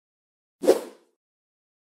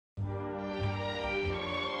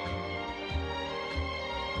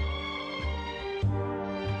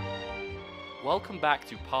Welcome back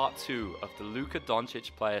to part 2 of the Luka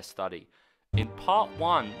Doncic player study. In part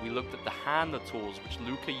 1, we looked at the handler tools which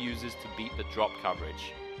Luka uses to beat the drop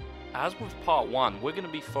coverage. As with part 1, we're going to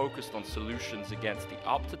be focused on solutions against the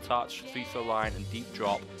up to touch, free throw line and deep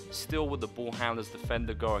drop, still with the ball handler's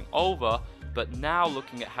defender going over, but now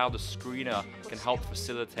looking at how the screener can help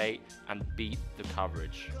facilitate and beat the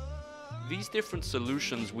coverage. These different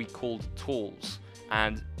solutions we called tools,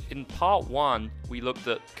 and in part 1 we looked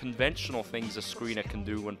at conventional things a screener can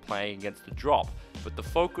do when playing against the drop, but the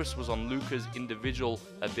focus was on Luka's individual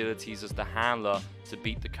abilities as the handler to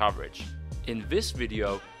beat the coverage. In this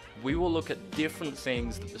video we will look at different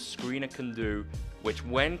things that the screener can do, which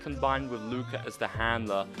when combined with Luka as the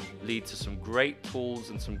handler lead to some great tools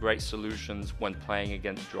and some great solutions when playing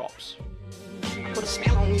against drops. Put a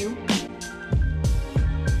spell on you.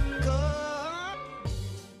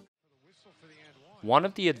 One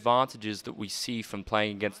of the advantages that we see from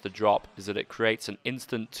playing against the drop is that it creates an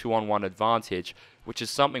instant 2-on-1 advantage, which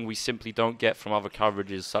is something we simply don't get from other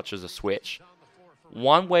coverages such as a switch.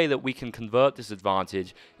 One way that we can convert this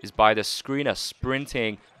advantage is by the screener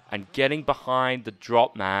sprinting and getting behind the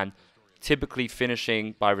drop man, typically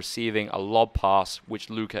finishing by receiving a lob pass,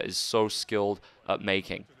 which Luka is so skilled at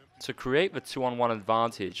making. To create the 2-on-1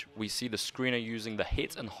 advantage, we see the screener using the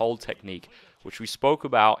hit and hold technique, which we spoke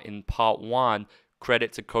about in part 1.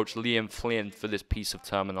 Credit to Coach Liam Flynn for this piece of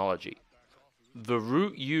terminology. The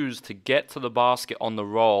route used to get to the basket on the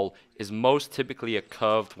roll is most typically a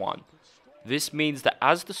curved one. This means that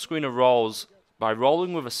as the screener rolls, by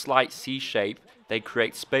rolling with a slight C shape, they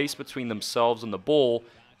create space between themselves and the ball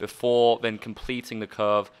before then completing the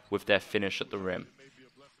curve with their finish at the rim.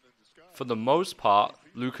 For the most part,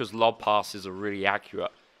 Luka's lob passes are really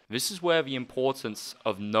accurate. This is where the importance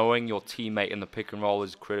of knowing your teammate in the pick and roll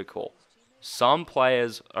is critical. Some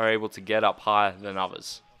players are able to get up higher than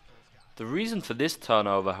others. The reason for this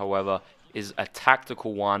turnover, however, is a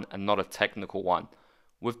tactical one and not a technical one.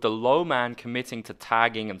 With the low man committing to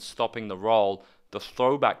tagging and stopping the roll, the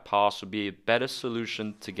throwback pass would be a better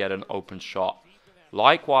solution to get an open shot.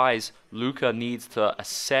 Likewise, Luka needs to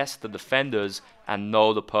assess the defenders and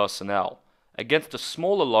know the personnel. Against a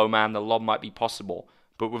smaller low man, the lob might be possible,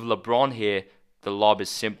 but with LeBron here, the lob is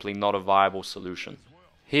simply not a viable solution.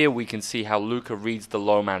 Here we can see how Luka reads the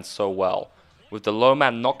low man so well. With the low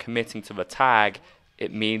man not committing to the tag,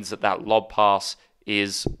 it means that that lob pass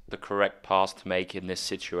is the correct pass to make in this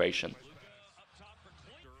situation.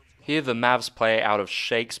 Here the Mavs play out of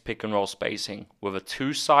Shake's pick and roll spacing with a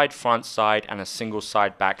 2-side front side and a single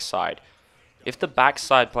side backside. If the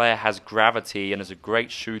backside player has gravity and is a great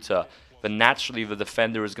shooter, then naturally the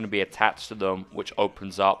defender is going to be attached to them, which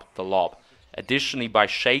opens up the lob. Additionally, by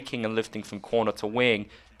shaking and lifting from corner to wing,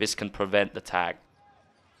 this can prevent the tag.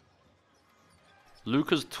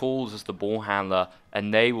 Luka's tools as the ball handler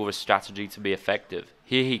enable the strategy to be effective.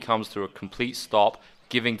 Here he comes to a complete stop,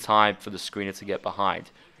 giving time for the screener to get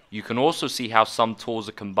behind. You can also see how some tools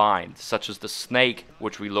are combined, such as the snake,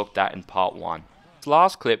 which we looked at in part 1. This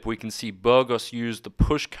last clip, we can see Burgos use the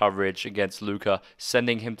push coverage against Luka,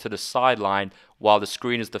 sending him to the sideline while the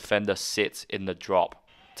screener's defender sits in the drop.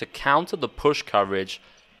 To counter the push coverage,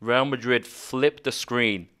 Real Madrid flipped the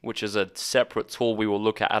screen, which is a separate tool we will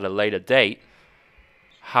look at a later date.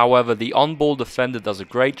 However, the on-ball defender does a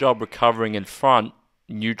great job recovering in front,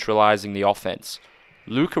 neutralizing the offense.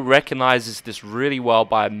 Luka recognizes this really well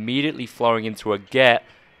by immediately flowing into a get,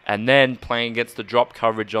 and then playing against the drop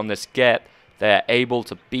coverage on this get, they are able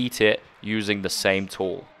to beat it using the same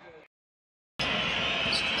tool.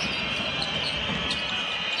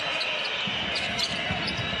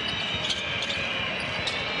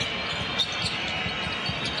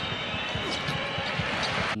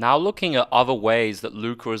 Now looking at other ways that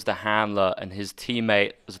Luka as the handler and his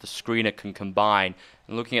teammate as the screener can combine,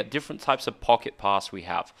 and looking at different types of pocket pass we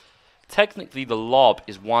have. Technically the lob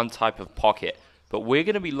is one type of pocket, but we're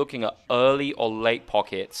going to be looking at early or late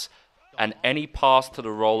pockets and any pass to the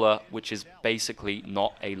roller which is basically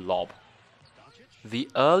not a lob. The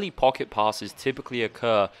early pocket passes typically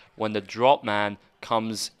occur when the drop man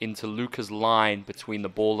comes into Luka's line between the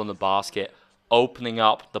ball and the basket, opening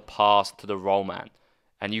up the pass to the roll man.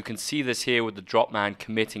 And you can see this here with the drop man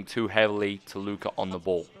committing too heavily to Luka on the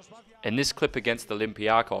ball. In this clip against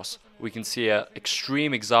Olympiacos, we can see an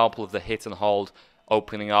extreme example of the hit and hold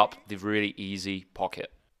opening up the really easy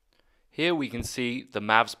pocket. Here we can see the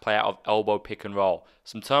Mavs play out of elbow pick and roll.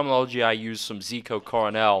 Some terminology I use from Zico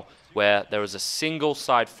Coronel, where there is a single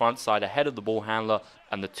side front side ahead of the ball handler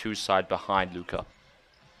and the 2-side behind Luka.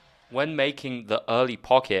 When making the early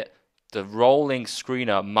pocket, the rolling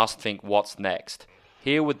screener must think what's next.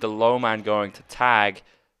 Here with the low man going to tag,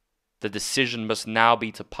 the decision must now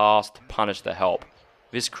be to pass to punish the help.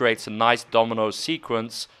 This creates a nice domino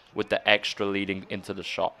sequence with the extra leading into the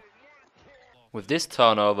shot. With this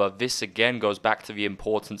turnover, this again goes back to the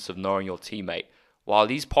importance of knowing your teammate. While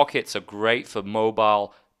these pockets are great for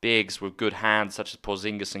mobile bigs with good hands such as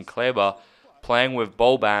Porzingis and Kleber, playing with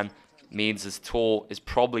Boban means this tool is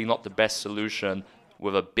probably not the best solution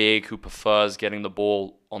with a big who prefers getting the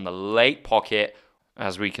ball on the late pocket,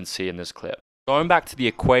 as we can see in this clip. Going back to the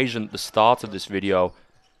equation at the start of this video,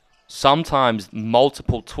 sometimes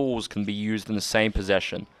multiple tools can be used in the same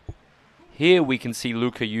possession. Here we can see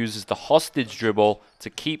Luka uses the hostage dribble to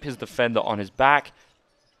keep his defender on his back,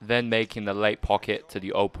 then making the late pocket to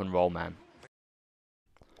the open roll man.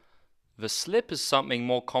 The slip is something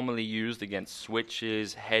more commonly used against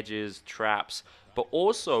switches, hedges, traps, but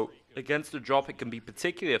also against the drop it can be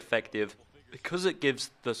particularly effective because it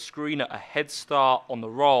gives the screener a head start on the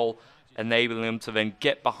roll, enabling him to then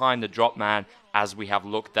get behind the drop man as we have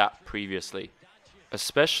looked at previously.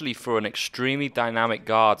 Especially for an extremely dynamic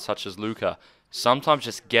guard such as Luka, sometimes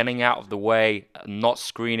just getting out of the way, not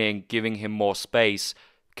screening, giving him more space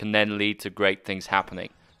can then lead to great things happening.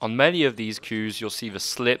 On many of these cues, you'll see the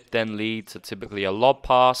slip then lead to typically a lob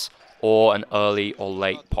pass or an early or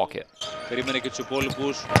late pocket. Περίμενε και τους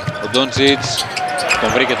υπόλοιπους. Ο Doncic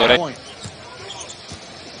τον βρήκε το ρεκόρ.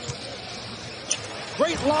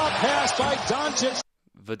 Great lob pass by Doncic.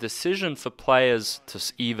 The decision for players to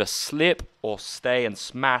either slip or stay and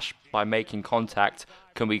smash by making contact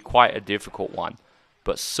can be quite a difficult one.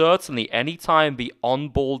 But certainly anytime the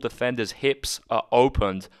on-ball defender's hips are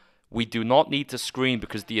opened, we do not need to screen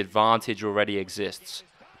because the advantage already exists.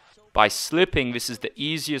 By slipping, this is the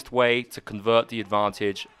easiest way to convert the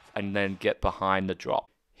advantage and then get behind the drop.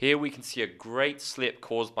 Here we can see a great slip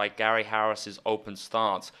caused by Gary Harris's open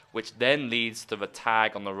stance, which then leads to the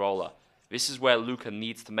tag on the roller. This is where Luka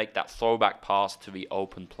needs to make that throwback pass to the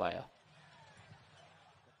open player.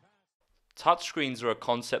 Touchscreens are a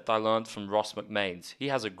concept I learned from Ross McMains. He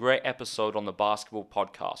has a great episode on the basketball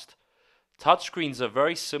podcast. Touchscreens are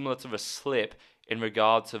very similar to the slip in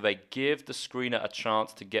regard to they give the screener a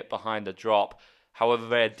chance to get behind the drop. However,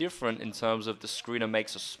 they are different in terms of the screener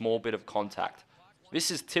makes a small bit of contact. This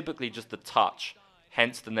is typically just a touch,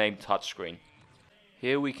 hence the name touchscreen.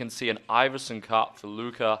 Here we can see an Iverson cut for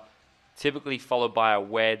Luka, typically followed by a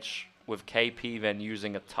wedge, with KP then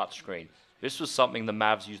using a touchscreen. This was something the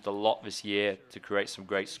Mavs used a lot this year to create some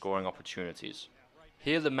great scoring opportunities.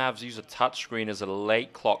 Here the Mavs use a touchscreen as a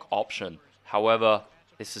late clock option. However,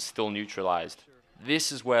 this is still neutralized.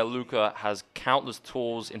 This is where Luka has countless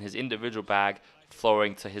tools in his individual bag,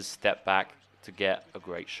 flowing to his step back to get a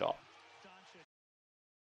great shot.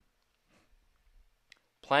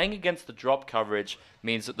 Playing against the drop coverage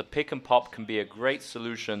means that the pick and pop can be a great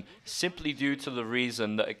solution simply due to the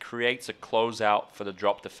reason that it creates a closeout for the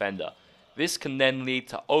drop defender. This can then lead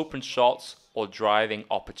to open shots or driving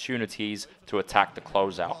opportunities to attack the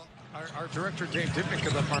closeout. Our director Dave did make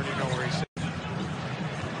the party know where he's.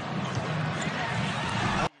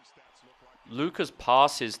 Luka's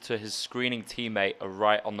passes to his screening teammate are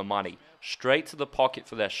right on the money, straight to the pocket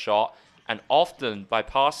for their shot, and often by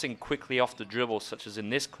passing quickly off the dribble, such as in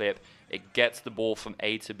this clip, it gets the ball from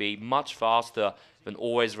A to B much faster than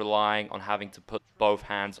always relying on having to put both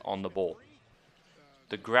hands on the ball.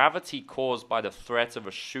 The gravity caused by the threat of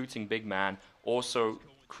a shooting big man also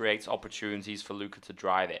creates opportunities for Luka to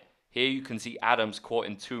drive it. Here you can see Adams caught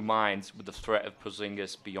in two minds with the threat of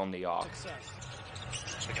Porzingis beyond the arc.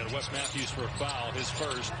 They got Wes Matthews for a foul, his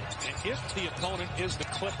first. And if the opponent is the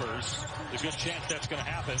Clippers, there's a good chance that's going to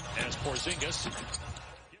happen as Porzingis.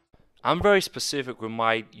 I'm very specific with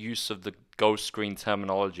my use of the ghost screen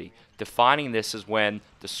terminology, defining this as when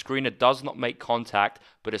the screener does not make contact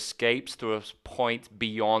but escapes to a point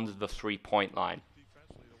beyond the three-point line.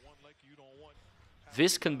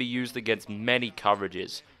 This can be used against many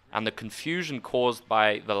coverages, and the confusion caused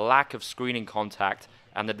by the lack of screening contact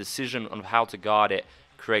and the decision on how to guard it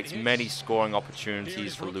creates many scoring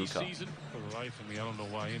opportunities for Luka.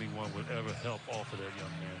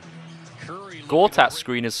 Gortat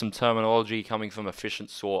screen is some terminology coming from efficient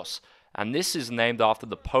source, and this is named after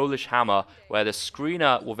the Polish hammer, where the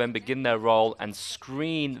screener will then begin their role and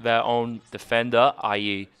screen their own defender,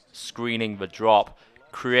 i.e. screening the drop,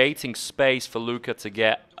 creating space for Luka to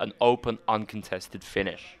get an open, uncontested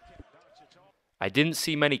finish. I didn't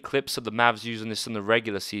see many clips of the Mavs using this in the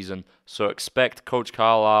regular season, so expect Coach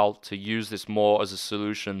Carlisle to use this more as a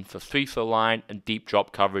solution for free-throw line and deep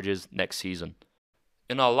drop coverages next season.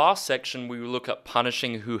 In our last section, we will look at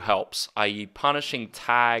punishing who helps, i.e. punishing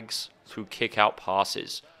tags through kick-out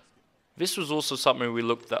passes. This was also something we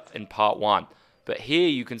looked at in part 1. But here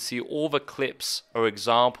you can see all the clips or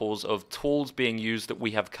examples of tools being used that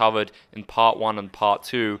we have covered in part 1 and part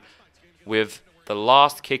 2, with the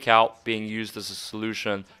last kick out being used as a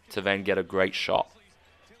solution to then get a great shot.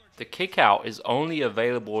 The kick out is only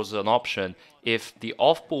available as an option if the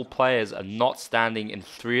off-ball players are not standing in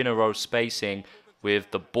 3 in a row spacing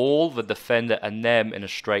with the ball, the defender, and them in a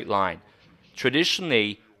straight line.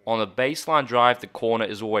 Traditionally, on a baseline drive, the corner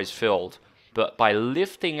is always filled, but by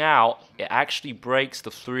lifting out, it actually breaks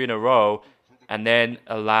the 3 in a row and then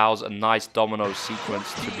allows a nice domino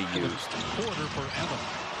sequence to be used.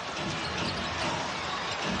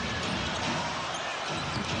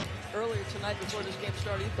 Earlier tonight, before this game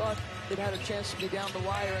started, he thought they'd had a chance to be down the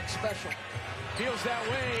wire and special. Feels that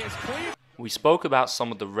way as Cleveland. We spoke about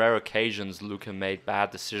some of the rare occasions Luka made bad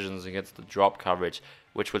decisions against the drop coverage,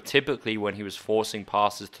 which were typically when he was forcing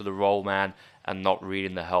passes to the roll man and not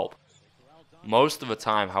reading the help. Most of the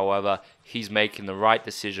time, however, he's making the right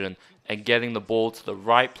decision and getting the ball to the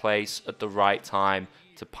right place at the right time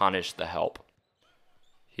to punish the help.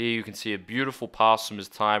 Here you can see a beautiful pass from his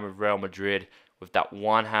time with Real Madrid, with that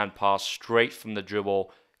one-hand pass straight from the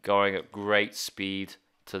dribble, going at great speed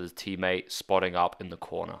to the teammate spotting up in the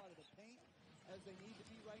corner.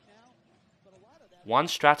 One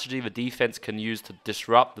strategy the defense can use to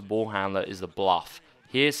disrupt the ball handler is the bluff.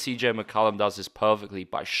 Here CJ McCollum does this perfectly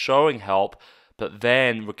by showing help, but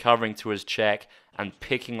then recovering to his check and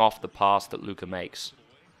picking off the pass that Luka makes.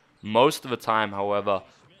 Most of the time, however,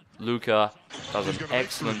 Luka does an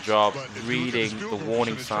excellent job reading the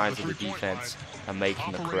warning signs of the defense and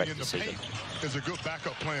making the correct decision.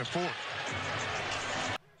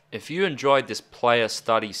 If you enjoyed this player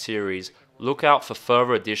study series, look out for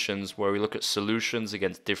further editions where we look at solutions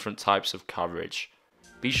against different types of coverage.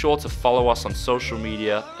 Be sure to follow us on social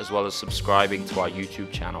media as well as subscribing to our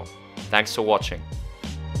YouTube channel. Thanks for watching.